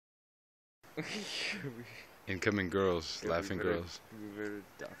Incoming girls, laughing girls. We better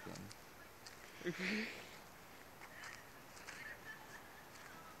duck them.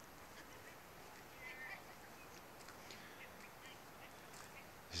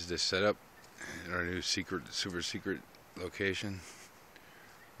 This is the setup in our new super secret location.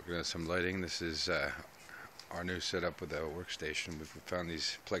 Working on some lighting. This is our new setup with a workstation. We've found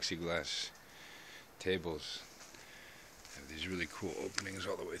these plexiglass tables. Have these really cool openings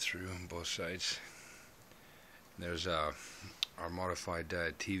all the way through on both sides. And there's our modified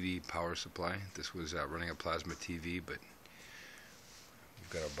TV power supply. This was running a plasma TV, but we've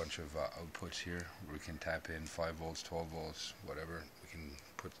got a bunch of outputs here where we can tap in 5 volts, 12 volts, whatever. We can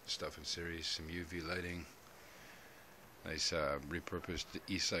put stuff in series, some UV lighting, nice repurposed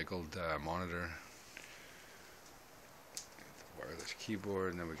e-cycled monitor, the wireless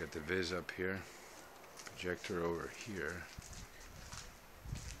keyboard, and then we got the viz up here, projector over here,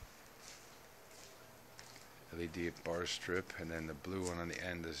 LED bar strip, and then the blue one on the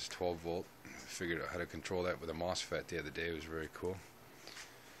end is 12 volt. Figured out how to control that with a MOSFET the other day. It was very cool.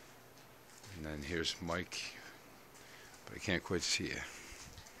 And then here's Mike, but I can't quite see you.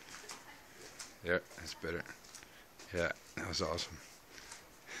 Yeah, that's better. Yeah, that was awesome.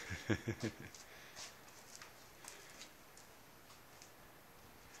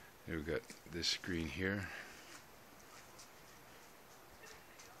 Here we got this screen here.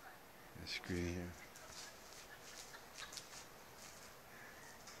 This screen here.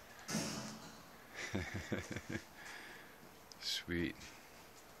 Sweet.